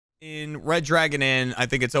In Red Dragon Inn, I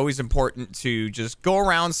think it's always important to just go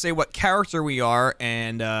around, say what character we are,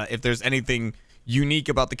 and if there's anything unique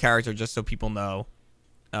about the character, just so people know,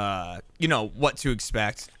 you know, what to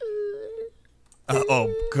expect.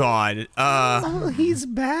 Oh, God. Oh, he's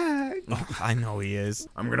back. Oh, I know he is.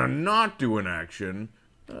 I'm gonna not do an action.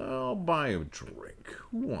 I'll buy a drink.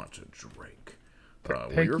 Who wants a drink?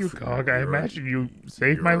 Thank you, Gog. I imagine you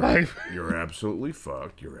saved my life. You're absolutely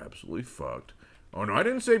fucked. You're absolutely fucked. Oh, no, I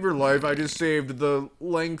didn't save your life. I just saved the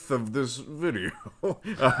length of this video. What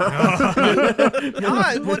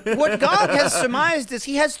Gog has surmised is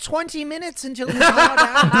he has 20 minutes until he's allowed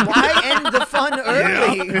out. Why end the fun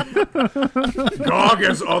early? Yeah. Gog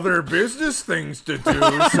has other business things to do,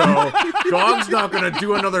 so Gog's not going to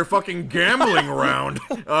do another fucking gambling round.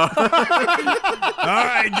 All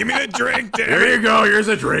right, give me the drink, David. Here you go. Here's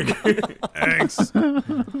a drink. Thanks.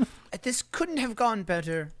 This couldn't have gone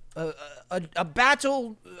better. A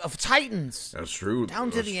battle of titans. That's true.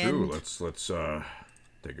 Down to the end. Let's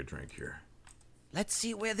take a drink here. Let's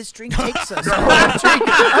see where this drink takes us.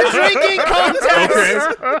 A drinking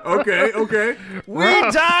contest. Okay. We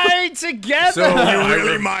die together. So You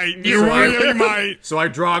really might. You really might. So I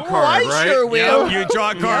draw a card, right? Sure will. Yep, you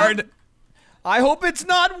draw a card. I hope it's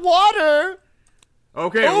not water.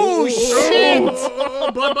 Okay. Oh, shit.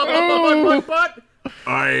 But.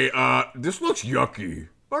 This looks yucky.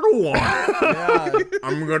 I don't want it. Yeah.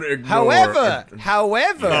 I'm gonna ignore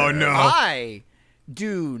However, Oh, no. I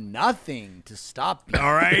do nothing to stop you.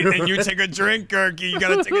 All right, and you take a drink, Gerky. You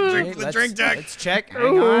gotta take a drink for the drink deck. Let's check.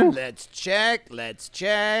 Hang on. Let's check.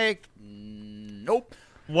 Nope.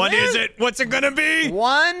 What is it? What's it gonna be?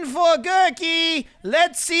 One for Gerky.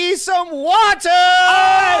 Let's see some water.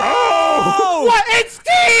 Oh! What? It's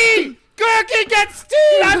tea. Gerky gets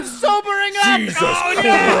tea. I'm sobering up. Jesus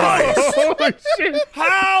Christ. Holy shit.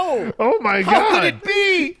 How? Oh my How god. could it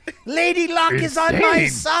be? Lady Luck is on my Insane.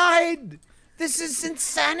 side. This is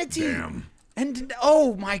insanity. Damn. And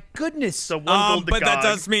oh my goodness. So one gold to But that Gog.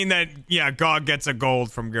 does mean that, yeah, Gog gets a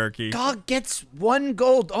gold from Gerky. Gog gets 1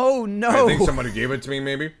 gold. Oh no. I think somebody gave it to me,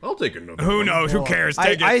 maybe. I'll take another Who one. knows? Who cares?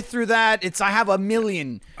 Take I it. threw that. I have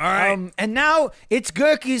 1,000,000. All right. And now it's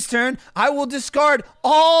Gerky's turn. I will discard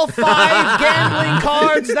all 5 gambling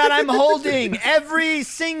cards that I'm holding. Every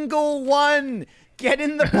single one. Get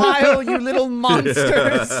in the pile, you little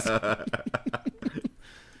monsters.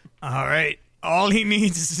 All right. All he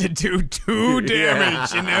needs is to do 2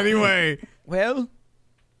 damage in any way. Well,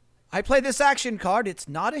 I play this action card. It's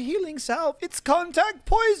not a healing salve. It's contact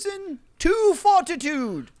poison. 2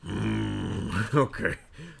 fortitude. Okay.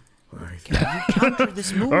 Can you counter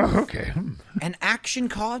this move? Oh, okay. An action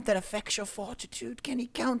card that affects your fortitude. Can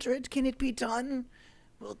he counter it? Can it be done?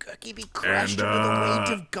 Will Gerky be crushed under the weight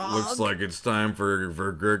of Gog? Looks like it's time for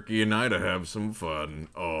Gerky and I to have some fun.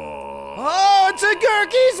 Oh, to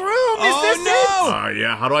Gerky's room! Is this it?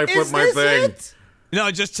 Yeah, how do I flip Is my this thing? it?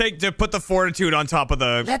 No, just put the fortitude on top of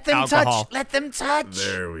the Let them alcohol. touch. Let them touch.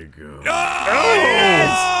 There we go. Oh, yes!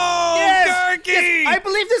 Gerky! Yes, I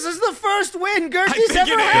believe this is the first win Gerky's think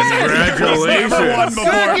ever it is. had. Congratulations. He's never won before.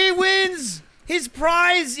 Gerky wins. His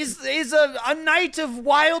prize is a night of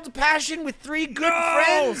wild passion with 3 good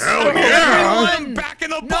friends. Hell yeah! I'm back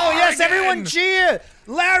in the bar No, yes, again. everyone cheer!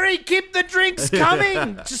 Larry, keep the drinks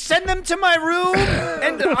coming! Just send them to my room,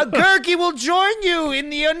 and Gerky will join you in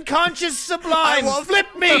the unconscious sublime. Flip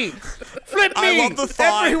me! Flip me! I love the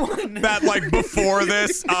thought Everyone. that, like, before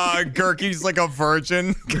this, Gerky's like a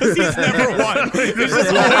virgin because he's never won. He's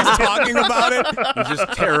just always talking about it. He's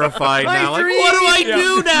just terrified My now. Like, dream. what do I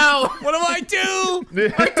do now? What do I do?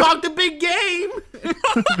 I talked a big game.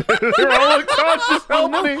 They're all unconscious.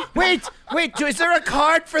 Help me. Wait, is there a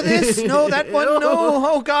card for this? No, that one, no.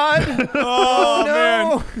 Oh, God. Oh,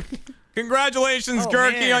 No. man. Congratulations, Oh,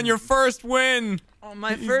 Gerky, man. on your first win. Oh,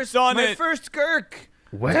 my He's first done my it. first Gerk.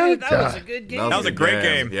 Well Dude, that was a done. good game. That was a great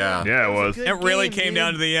game. Yeah. Yeah, it was. Good It really game, came dude.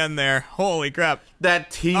 down to the end there. Holy crap. That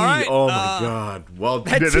tea. All right, oh my god. Well,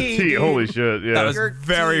 That Yeah, the tea, tea. dude. Holy shit. Yeah. That was Gerk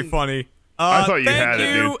very tea. funny. I thought you thank had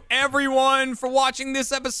it, you, dude. everyone, for watching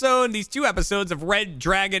this episode, these 2 episodes of Red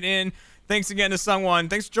Dragon Inn. Thanks again to Sungwon.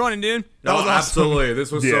 Thanks for joining, dude. That was awesome. absolutely.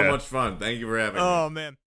 This was so Yeah. much fun. Thank you for having me. Oh,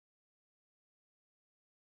 man.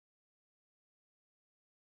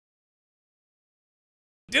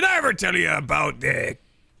 Did I ever tell you about the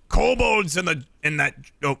kobolds in that?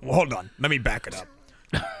 Oh, hold on. Let me back it up.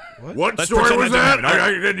 What Let's story pretend was that that? didn't happen.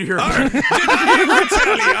 I didn't hear All that. right. Did I ever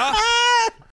tell you